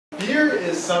fear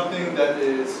is something that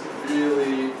is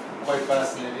really quite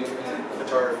fascinating in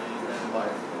photography and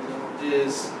life.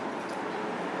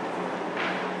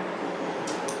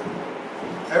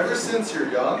 Ever since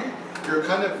you're young, you're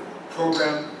kind of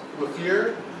programmed with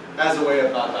fear as a way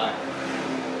of not dying,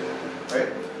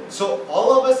 right? So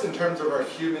all of us, in terms of our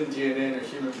human DNA and our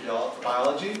human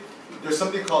biology, there's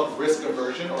something called risk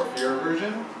aversion or fear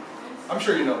aversion. I'm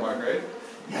sure you know, Mark, right?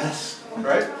 Yes.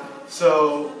 Right?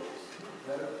 So,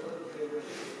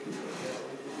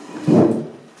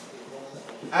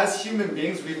 as human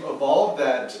beings, we've evolved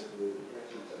that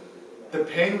the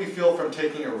pain we feel from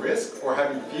taking a risk or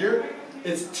having fear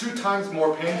is 2 times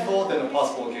more painful than a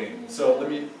possible gain. So let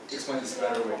me explain this a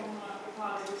better way.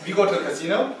 If you go to a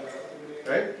casino,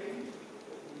 right?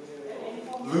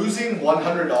 Losing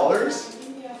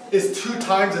 $100 is 2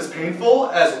 times as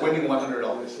painful as winning $100.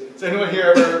 Does anyone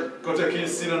here ever go to a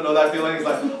casino, know that feeling? It's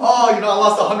like, oh, you know, I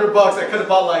lost $100. I could have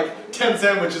bought like 10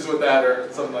 sandwiches with that or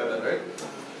something like that, right?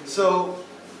 So,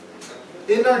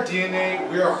 in our DNA,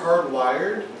 we are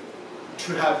hardwired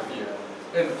to have fear.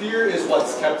 And fear is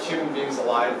what's kept human beings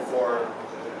alive for,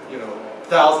 you know,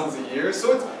 thousands of years.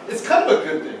 So it's kind of a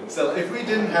good thing. So if we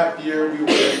didn't have fear, we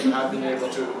wouldn't have been able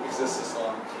to exist this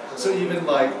long. So even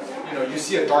like, you know, you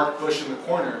see a dark bush in the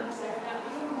corner,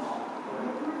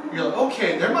 you're like,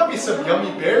 okay, there might be some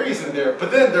yummy berries in there,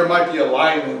 but then there might be a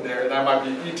lion in there that might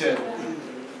be eaten.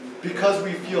 Because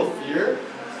we feel fear,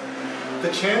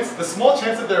 the small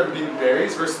chance of there being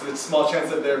berries versus the small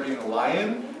chance of there being a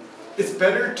lion, it's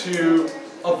better to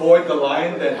avoid the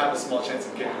lion than have a small chance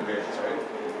of getting berries, right?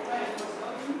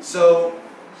 So,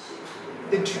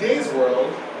 in today's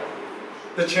world,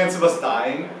 the chance of us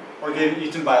dying or getting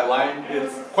eaten by a lion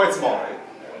is quite small, right?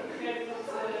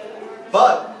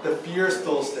 But the fear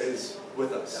still stays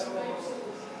with us.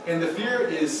 And the fear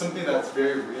is something that's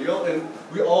very real, and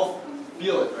we all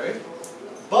feel it, right?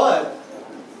 But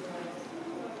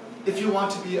if you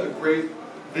want to be a great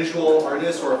visual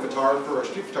artist or a photographer or a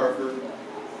street photographer,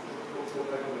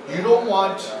 you don't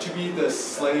want to be the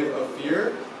slave of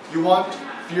fear. You want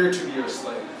fear to be your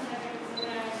slave.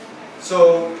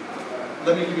 So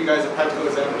let me give you guys a practical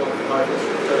example of photography.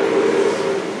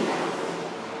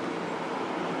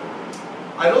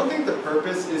 I don't think the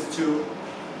purpose is to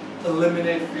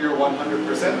eliminate fear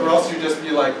 100%, or else you just be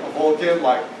like a Vulcan,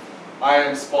 like, I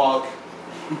am Spock,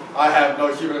 I have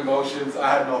no human emotions, I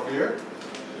have no fear.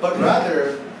 But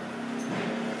rather,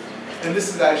 and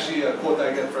this is actually a quote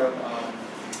that I get from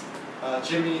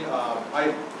Jimmy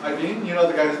Iovine, you know,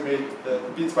 the guy who's made the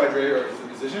Beats by Dre, or he's a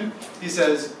musician. He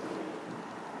says,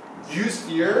 use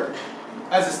fear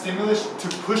as a stimulus to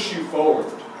push you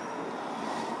forward.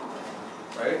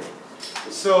 Right?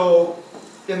 So,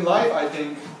 in life, I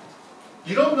think,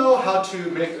 you don't know how to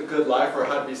make a good life or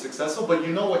how to be successful, but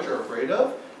you know what you're afraid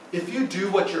of. If you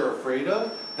do what you're afraid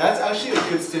of, that's actually a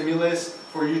good stimulus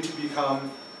for you to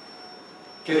become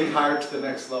getting higher to the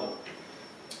next level.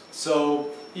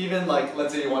 So even like,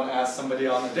 let's say you want to ask somebody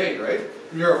on a date, right?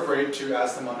 And you're afraid to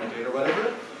ask them on a date or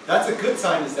whatever. That's a good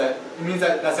sign, is that it means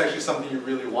that that's actually something you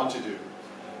really want to do.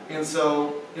 And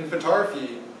so in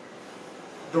photography,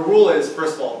 the rule is,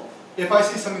 first of all, if I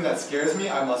see something that scares me,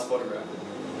 I must photograph it.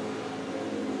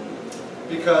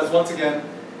 Because once again,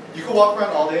 you can walk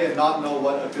around all day and not know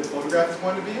what a good photograph is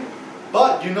going to be,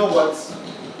 but you know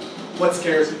what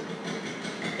scares you.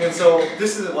 And so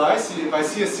this is what I see. If I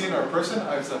see a scene or a person,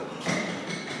 I just like,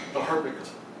 the heartbeat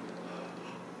goes.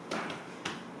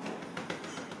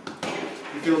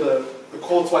 You feel the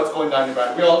cold sweats going down your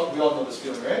back. We all know this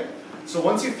feeling, right? So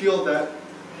once you feel that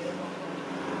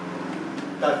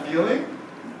feeling,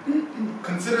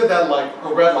 consider that like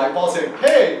a red light bulb saying,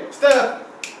 hey, Steph,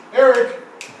 Eric,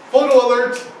 photo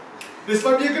alert. This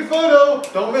might be a good photo.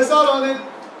 Don't miss out on it.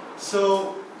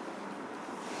 So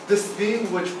this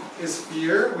thing which is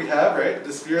fear we have, right?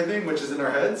 This fear thing which is in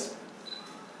our heads.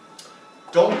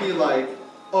 Don't be like,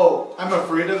 oh, I'm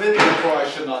afraid of it, therefore I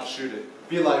should not shoot it.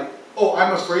 Be like, oh,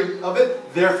 I'm afraid of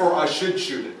it, therefore I should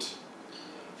shoot it.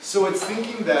 So it's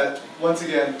thinking that, once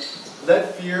again,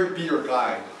 let fear be your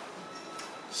guide.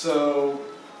 So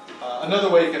another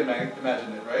way you can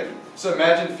imagine it, right? So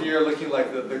imagine fear looking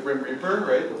like the Grim Reaper,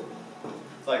 right?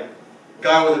 Like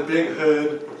guy with a big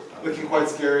hood, looking quite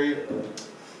scary.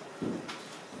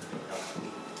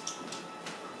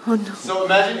 Oh no. So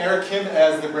imagine Eric Kim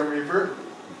as the Grim Reaper.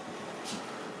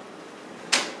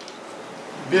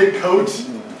 Big coat,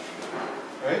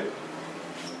 right?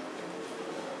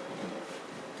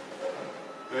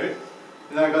 Right?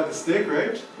 And then I got the stick,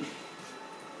 right?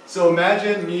 So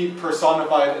imagine me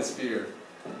personified as fear.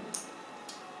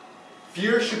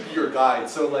 Fear should be your guide.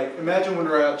 So like, imagine when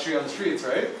we're actually on the streets,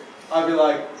 right? I'd be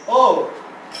like, oh,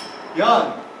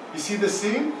 Jan, you see this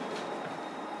scene?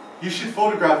 You should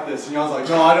photograph this. And Jan's like,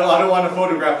 no, I don't want to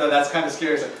photograph that. That's kind of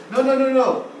scary. It's like,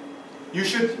 no. You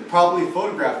should probably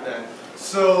photograph that.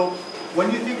 So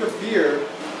when you think of fear,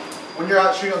 when you're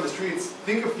out shooting on the streets,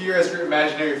 think of fear as your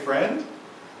imaginary friend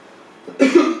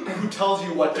who tells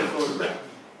you what to photograph.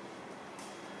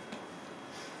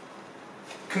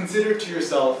 Consider to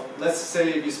yourself, let's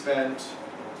say if you spent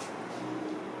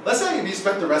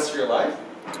the rest of your life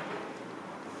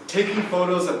taking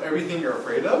photos of everything you're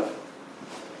afraid of,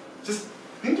 just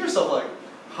think to yourself like,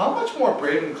 how much more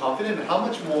brave and confident and how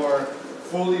much more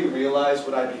fully realized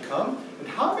would I become? And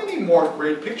how many more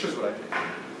great pictures would I take?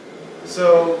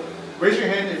 So raise your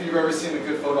hand if you've ever seen a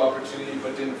good photo opportunity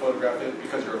but didn't photograph it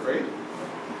because you're afraid.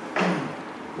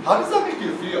 How does that make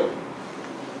you feel?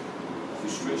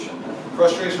 Frustration.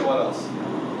 Frustration, what else?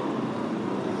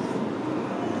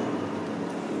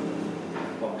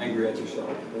 Well, angry at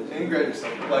yourself. Basically. Angry at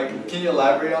yourself. Like, can you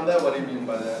elaborate on that? What do you mean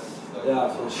by that? Yeah, I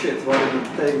feel shit, why didn't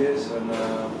I take this? And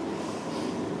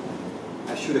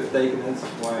I should have taken it,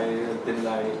 why didn't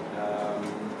I?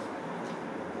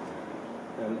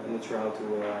 I'm not sure how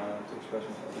to express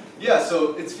myself. Yeah,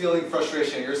 so it's feeling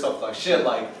frustration at yourself, like shit,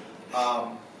 like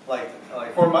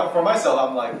for myself,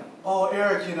 I'm like, oh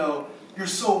Eric, you know, you're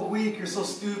so weak, you're so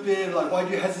stupid, like why'd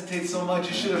you hesitate so much?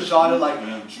 You should have shot it, like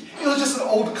it was just an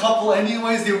old couple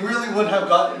anyways, they really wouldn't have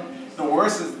gotten. The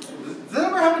worst is, does that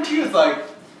ever happen to you? It's like,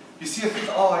 you see a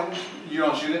picture, you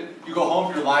don't shoot it, you go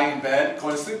home, you're lying in bed,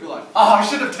 going to sleep, you're like, oh, I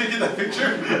should have taken that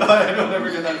picture. I don't ever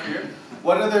get that fear.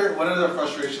 What other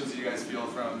frustrations do you guys feel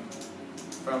from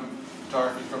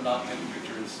photography, from not taking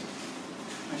pictures?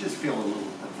 I just feel a little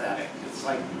pathetic. It's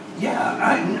like,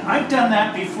 yeah, I've done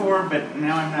that before, but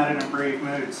now I'm not in a brave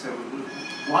mood, so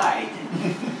why?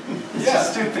 It's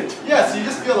just stupid. Yeah, so you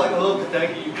just feel like a little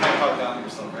pathetic and you kind of talk down to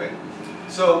yourself, right?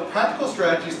 So practical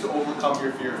strategies to overcome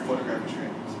your fear of photography strangers.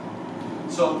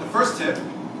 So the first tip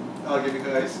I'll give you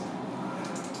guys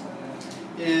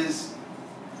is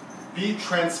be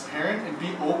transparent and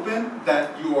be open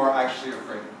that you are actually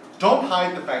afraid. Don't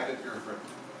hide the fact that you're afraid.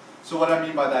 So what I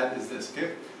mean by that is this,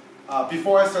 okay?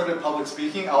 Before I started public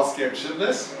speaking, I was scared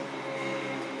shitless.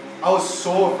 I was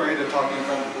so afraid of talking in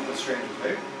front of a group of strangers,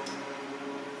 right?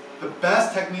 The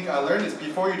best technique I learned is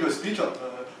before you do a speech,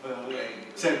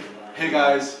 say, hey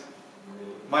guys,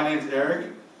 my name's Eric.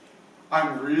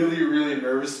 I'm really, really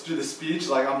nervous to do the speech.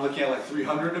 Like I'm looking at like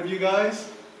 300 of you guys.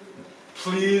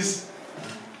 Please,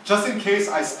 just in case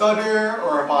I stutter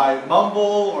or if I mumble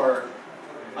or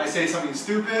I say something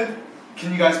stupid,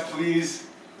 can you guys please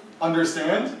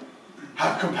understand?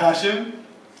 Have compassion?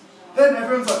 Then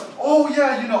everyone's like, oh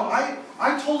yeah, you know, I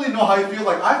totally know how I feel.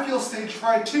 Like I feel stage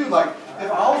fright too. Like if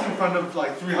I was in front of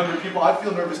like 300 people, I'd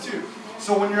feel nervous too.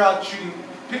 So when you're out shooting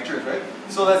pictures, right?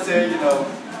 So let's say, you know,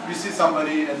 you see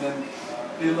somebody and then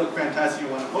they look fantastic, you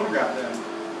want to photograph them.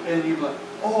 And you're like,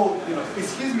 oh, you know,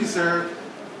 excuse me, sir.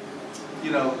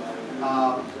 You know,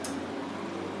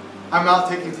 I'm out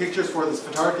taking pictures for this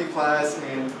photography class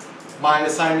and my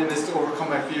assignment is to overcome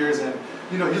my fears and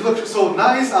you know, you look so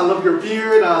nice, I love your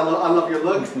beard, I love your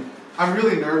look. I'm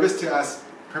really nervous to ask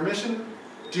permission.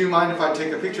 Do you mind if I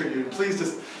take a picture of you? Please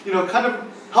just, you know, kind of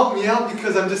help me out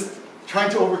because I'm just trying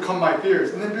to overcome my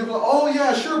fears. And then people are like, oh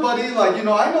yeah, sure buddy, like, you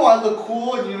know I look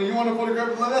cool and you know, you want to photograph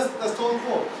me? That's totally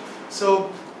cool.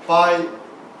 So by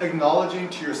acknowledging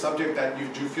to your subject that you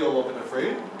do feel a little bit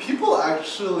afraid, people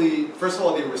actually, first of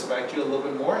all, they respect you a little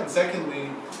bit more, and secondly,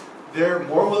 they're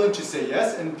more willing to say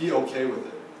yes and be okay with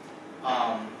it.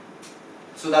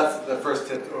 So that's the first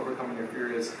tip to overcoming your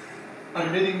fear is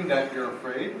admitting that you're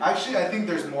afraid. Actually, I think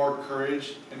there's more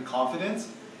courage and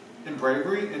confidence and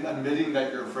bravery in admitting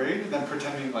that you're afraid than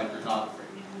pretending like you're not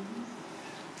afraid.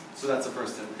 So that's the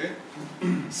first tip,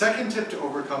 okay? Second tip to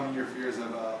overcoming your fears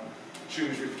of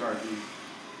shooting street photography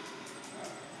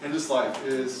in this life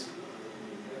is,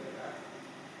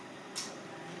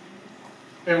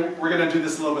 and we're going to do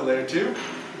this a little bit later too,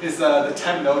 is the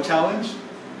 10 No challenge.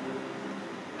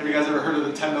 Have you guys ever heard of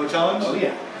the 10 No challenge? Oh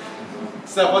yeah.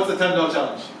 Steph, what's the 10 No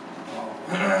challenge?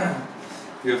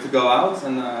 You have to go out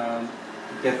and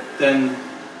get 10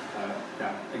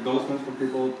 acknowledgements from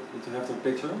people to have their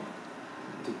picture,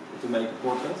 to make a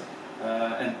portrait,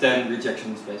 and 10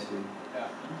 rejections basically. Yeah.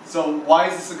 So why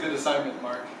is this a good assignment,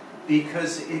 Mark?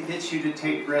 Because it gets you to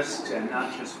take risks and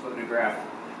not just photograph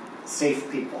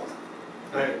safe people.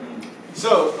 Right.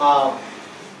 So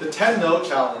the 10 No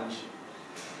challenge,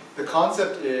 the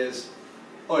concept is,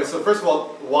 okay, so first of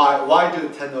all, why do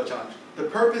the 10 No challenge? The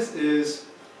purpose is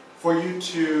for you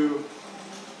to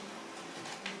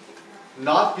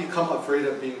not become afraid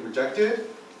of being rejected,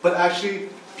 but actually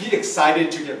be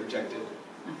excited to get rejected.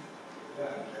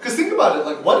 Because think about it,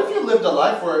 like what if you lived a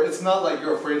life where it's not like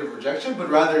you're afraid of rejection, but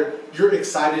rather you're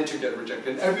excited to get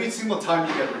rejected. Every single time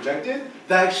you get rejected,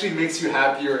 that actually makes you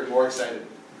happier and more excited.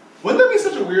 Wouldn't that be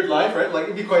such a weird life, right? Like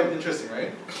it'd be quite interesting,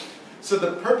 right? So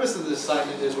the purpose of this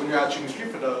assignment is when you're out shooting street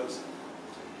photos,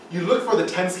 you look for the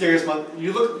 10 scariest,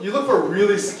 you look for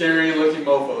really scary looking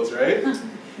mofos, right?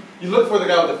 You look for the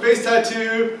guy with the face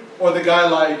tattoo, or the guy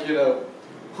like, you know,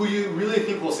 who you really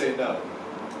think will say no.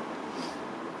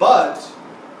 But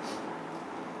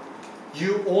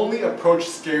you only approach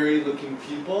scary looking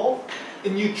people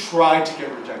and you try to get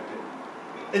rejected.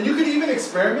 And you could even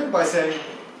experiment by saying,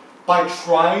 by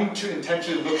trying to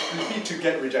intentionally look creepy to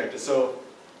get rejected. So,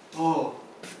 oh,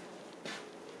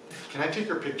 can I take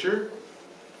your picture?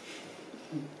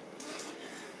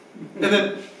 And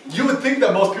then you would think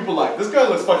that most people like, this guy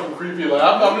looks fucking creepy, like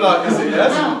I'm not gonna say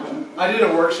yes. I did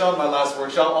a workshop, my last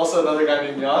workshop, also another guy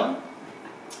named Jan.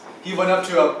 He went up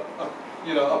to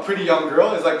a pretty young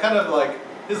girl. It's like kind of like,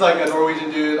 he's like a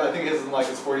Norwegian dude, I think he's in like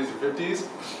his 40s or 50s.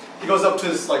 He goes up to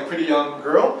this like pretty young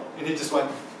girl and he just went,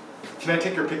 can I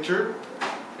take your picture?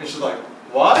 And she's like,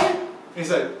 why? And he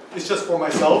said, it's just for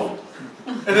myself.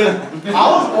 And then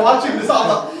I was watching this, I was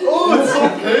like, oh, it's so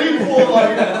painful.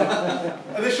 Like,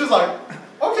 and then she was like,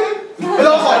 okay. And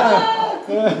I was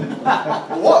like,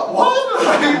 what?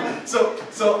 Like,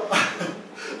 so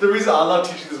the reason I love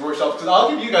teaching this workshop is because I'll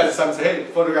give you guys assignments, say, hey,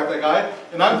 photograph that guy.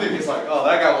 And I'm thinking, it's like, oh,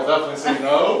 that guy will definitely say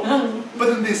no. But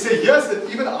then they say yes, and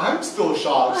even I'm still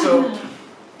shocked. So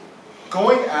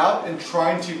going out and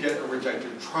trying to get a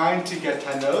rejected, trying to get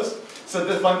 10 no's. So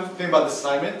the fun thing about this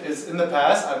assignment is in the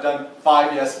past, I've done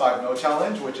 5 yes, 5 no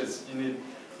challenge, which is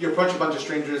you approach a bunch of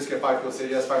strangers, get 5 people to say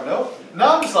yes, 5 no.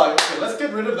 Now I'm just like, okay, let's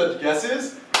get rid of the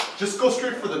yeses, just go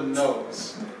straight for the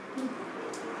no's.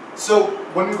 So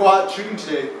when we go out shooting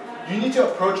today, you need to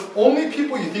approach only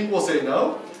people you think will say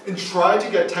no, and try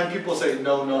to get 10 people to say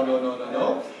no, no, no, no, no,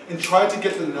 no, and try to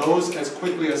get the no's as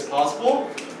quickly as possible,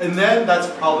 and then that's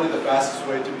probably the fastest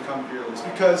way to become fearless,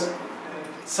 because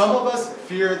some of us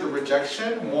fear the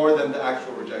rejection more than the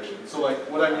actual rejection. So like,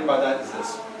 what I mean by that is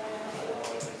this.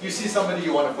 You see somebody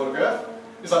you want to photograph,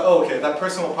 it's like, oh, okay, that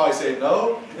person will probably say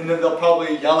no, and then they'll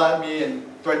probably yell at me and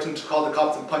threaten to call the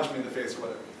cops and punch me in the face or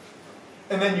whatever.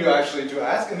 And then you actually do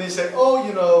ask, and they say, oh,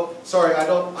 you know, sorry, I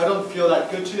don't feel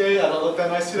that good today, I don't look that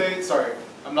nice today, sorry,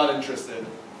 I'm not interested.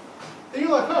 And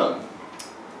you're like,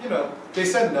 you know, they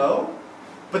said no,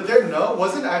 but their no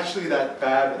wasn't actually that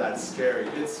bad or that scary.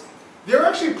 They're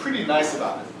actually pretty nice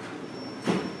about it.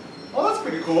 Oh, that's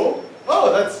pretty cool.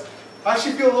 Oh, I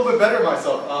actually feel a little bit better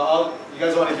myself. You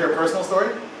guys want to hear a personal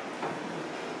story?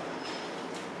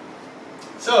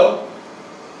 So,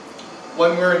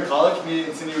 when we were in college, me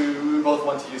and Cindy, we both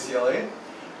went to UCLA.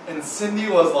 And Cindy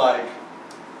was like,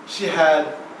 she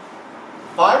had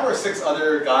 5 or 6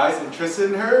 other guys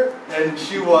interested in her, and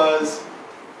she was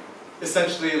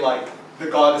essentially like the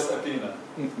goddess Athena.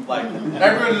 Like,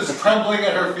 everyone was trembling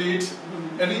at her feet,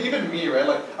 and even me, right?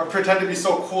 Like, I pretend to be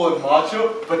so cool and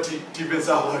macho, but deep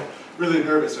inside, I'm like, really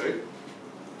nervous, right?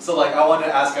 So, like, I wanted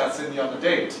to ask out Cindy on a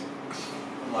date.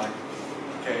 I'm like,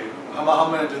 okay, how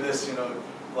am I gonna do this, you know,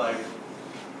 like,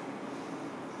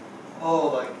 oh,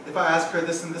 like, if I ask her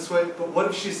this in this way, but what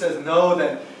if she says no,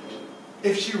 then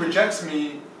if she rejects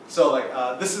me, so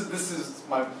like, this is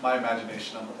my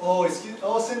imagination. I'm like,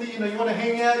 oh, Cindy, you know, you want to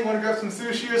hang out, you want to grab some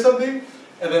sushi or something?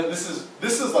 And then this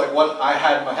is like what I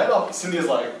had in my head. Cindy is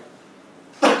like,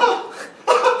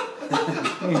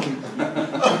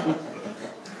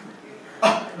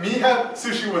 me have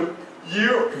sushi with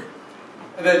you,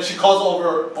 and then she calls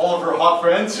over all of her hot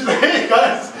friends. She's like, hey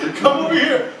guys, come over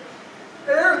here.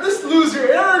 Eric, this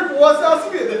loser, Eric wants to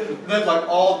ask me. And then like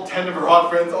all 10 of her hot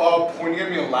friends all pointing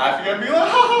at me and laughing at me like,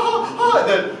 ha ha ha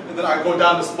ha. And then I go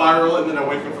down the spiral and then I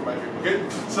wake up from my dream, okay?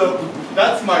 So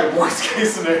that's my worst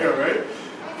case scenario, right?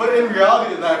 But in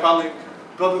reality, then I finally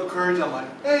built the courage. I'm like,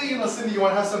 hey, you know, Cindy, you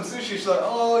want to have some sushi? She's like,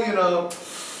 oh, you know,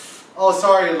 oh,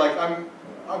 sorry, like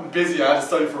I'm busy. I had to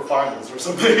study for finals or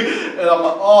something. And I'm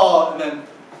like, oh, and then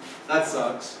that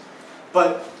sucks.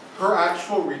 But her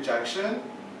actual rejection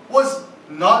was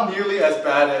not nearly as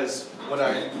bad as what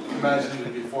I imagined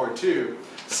it before too.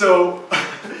 So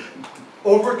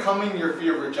overcoming your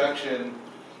fear of rejection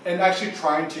and actually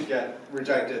trying to get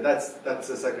rejected, that's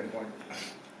the second point.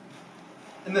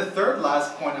 And the third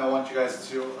last point I want you guys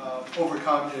to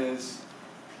overcome is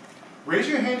raise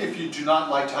your hand if you do not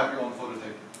like to have your own photo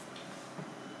taken.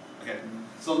 Okay,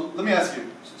 so let me ask you.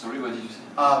 Sorry, what did you say?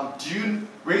 Do you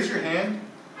raise your hand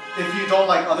if you don't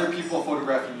like other people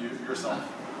photographing yourself?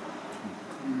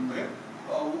 Okay.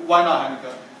 Why not,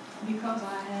 Hanika? Because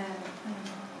I have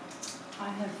I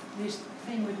have this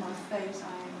thing with my face.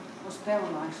 I was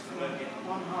paralyzed for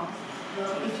 1 half. So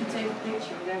if you take a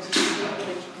picture, there's a video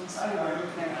that you can see where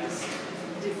there is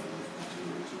difference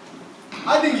between the two.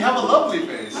 I think you have a lovely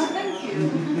face. Oh, thank you.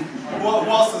 Who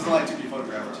else doesn't like to be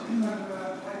photographed?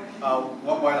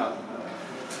 Why not?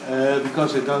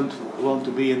 Because I don't want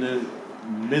to be in the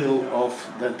middle of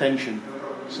the attention.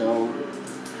 So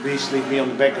please leave me on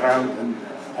the background and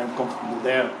I'm comfortable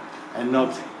there and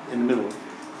not in the middle.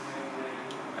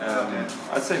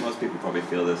 I'd say most people probably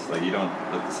feel this, like you don't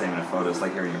look the same in a photo. It's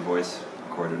like hearing your voice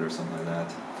recorded or something like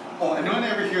that. Oh, anyone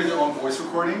ever hear their own voice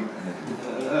recording?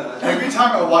 Every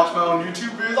time I watch my own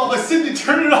YouTube videos, I'm like, Cindy,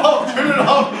 turn it off, turn it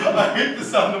off. I hate the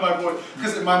sound of my voice.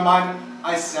 Because in my mind,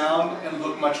 I sound and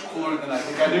look much cooler than I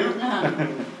think I do.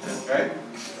 Right?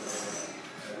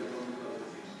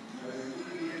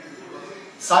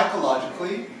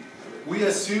 Psychologically, we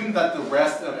assume that the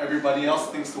rest of everybody else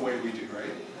thinks the way we do,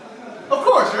 right? Of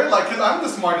course, right? Like, because I'm the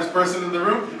smartest person in the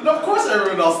room, and of course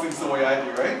everyone else thinks the way I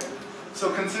do, right?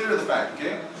 So consider the fact,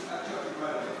 okay?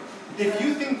 If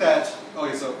you think that,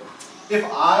 okay, so if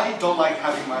I don't like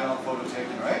having my own photo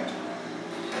taken, right?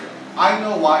 I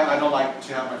know why I don't like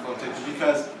to have my photo taken,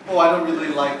 because, oh, I don't really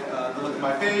like the look of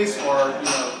my face, or, you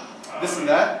know, this and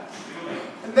that.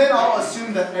 And then I'll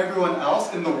assume that everyone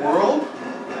else in the world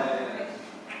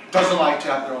doesn't like to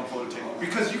have their own photo taken.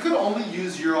 Because you could only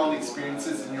use your own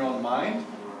experiences in your own mind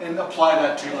and apply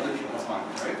that to other people's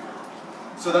minds, right?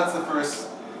 So that's the first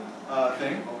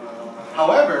thing.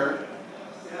 However,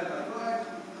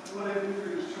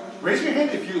 raise your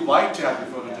hand if you like to have your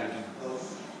photo taken.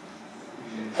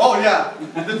 Oh yeah,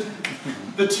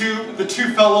 the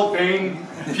two fellow vain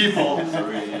people.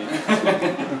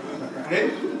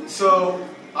 Okay? So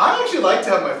I actually like to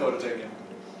have my photo taken.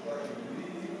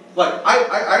 Like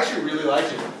I actually really like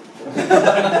it.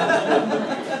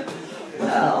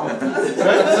 Well.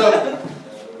 Right? So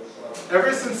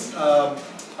ever since I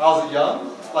was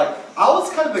young, like I was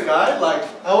kind of the guy, like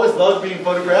I always loved being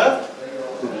photographed.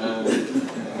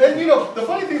 And you know, the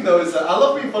funny thing though is that I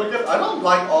love being photographed. I don't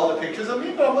like all the pictures of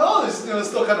me, but I'm like, oh, it's, you know, it's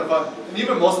still kind of fun. And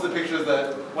even most of the pictures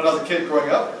that when I was a kid growing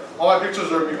up, all my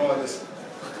pictures are me going like this.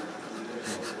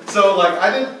 So like I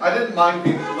didn't mind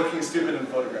looking stupid in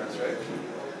photographs, right?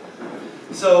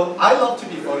 So I love to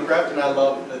be photographed and I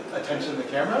love the attention of the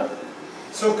camera.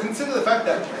 So consider the fact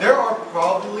that there are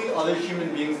probably other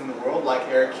human beings in the world, like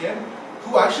Eric Kim,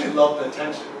 who actually love the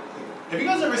attention. Have you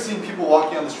guys ever seen people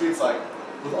walking on the streets like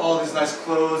with all these nice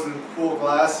clothes and cool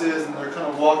glasses and they're kind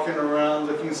of walking around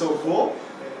looking so cool?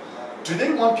 Do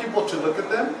they want people to look at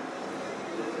them?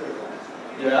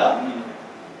 Yeah?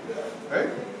 Right?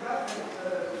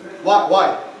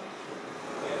 Why?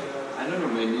 I don't know,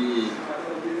 maybe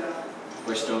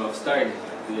question of style.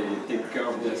 They take care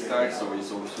of their style, so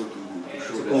it's also to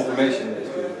show their Confirmation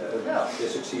basically. Yeah. They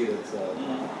succeeded.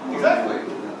 Exactly.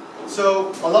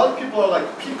 So a lot of people are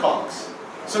like peacocks.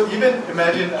 So even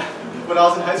imagine when I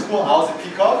was in high school, I was a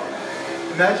peacock.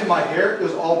 Imagine my hair, it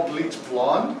was all bleached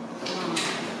blonde.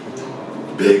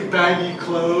 Big baggy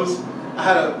clothes. I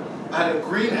had a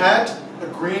green hat, a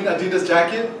green Adidas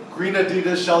jacket, green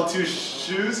Adidas shell toe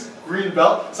shoes, green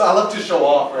belt. So I love to show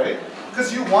off, right?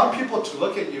 Because you want people to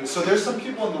look at you. So there's some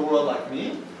people in the world like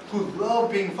me who love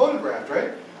being photographed,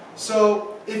 right?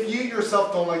 So if you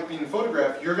yourself don't like being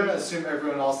photographed, you're going to assume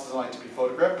everyone else doesn't like to be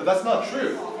photographed, but that's not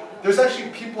true. There's actually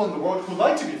people in the world who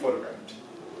like to be photographed.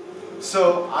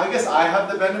 So I guess I have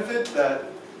the benefit that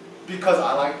because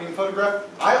I like being photographed,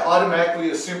 I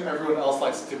automatically assume everyone else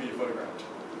likes to be photographed.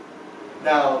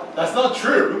 Now, that's not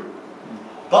true,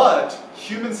 but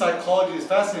human psychology is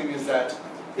fascinating is that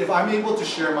if I'm able to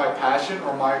share my passion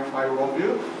or my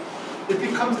worldview, it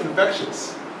becomes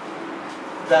infectious.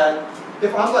 That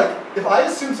if I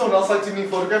assume someone else likes to be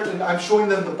photographed and I'm showing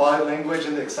them the body language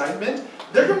and the excitement,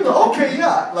 they're gonna be like, okay,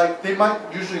 yeah. Like they might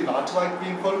usually not like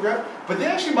being photographed, but they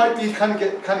actually might be kind of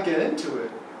get into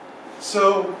it.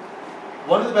 So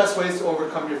one of the best ways to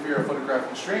overcome your fear of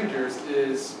photographing strangers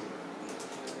is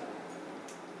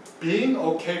being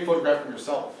okay photographing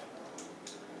yourself.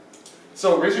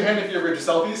 So raise your hand if you ever do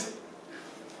selfies.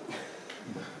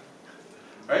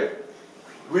 Right?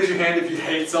 Raise your hand if you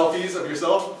hate selfies of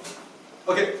yourself.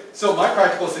 Okay, so my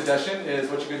practical suggestion is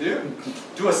what you can do.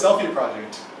 Do a selfie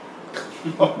project.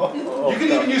 You can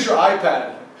even use your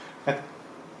iPad.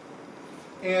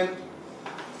 And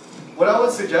what I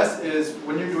would suggest is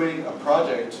when you're doing a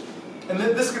project, and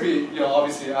this could be,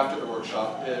 obviously after the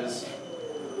workshop, is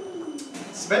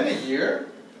spend a year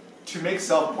to make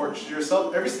self-portraits of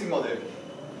yourself every single day.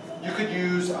 You could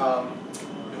use,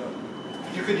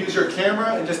 your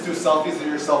camera and just do selfies of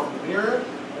yourself in the mirror.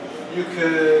 You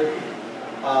could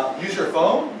use your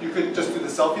phone. You could just do the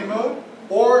selfie mode.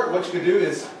 Or what you could do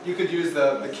is you could use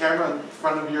the camera in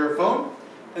front of your phone,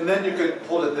 and then you could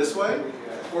hold it this way,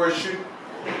 or shoot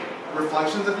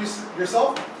reflections of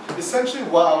yourself. Essentially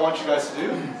what I want you guys to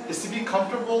do is to be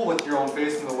comfortable with your own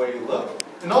face and the way you look,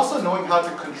 and also knowing how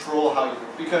to control how you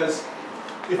look. Because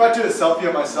if I did a selfie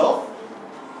of myself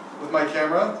with my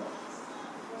camera,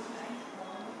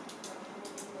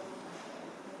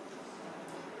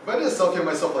 if I did a selfie of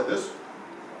myself like this,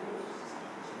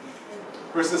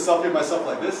 versus a selfie of myself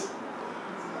like this,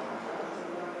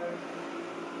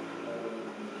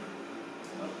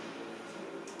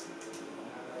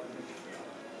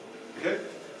 okay,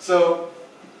 so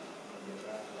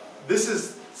this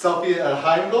is selfie at a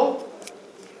high angle,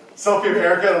 selfie of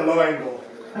Erica at a low angle.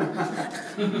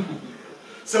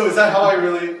 So is that how I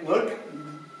really look?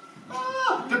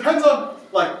 Depends on,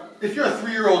 like, if you're a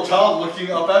 3-year-old child looking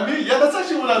up at me, yeah, that's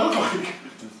actually what I look like.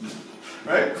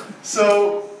 Right?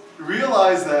 So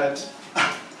realize that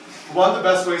one of the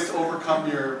best ways to overcome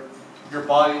your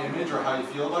body image or how you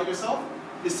feel about yourself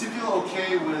is to feel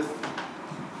okay with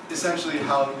essentially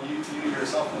how you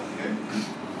yourself look, okay?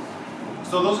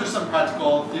 So those are some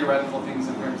practical, theoretical things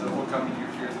in terms of overcoming your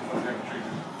fears of photographic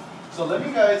treatment. So let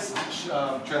me guys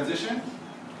transition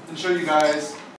and show you guys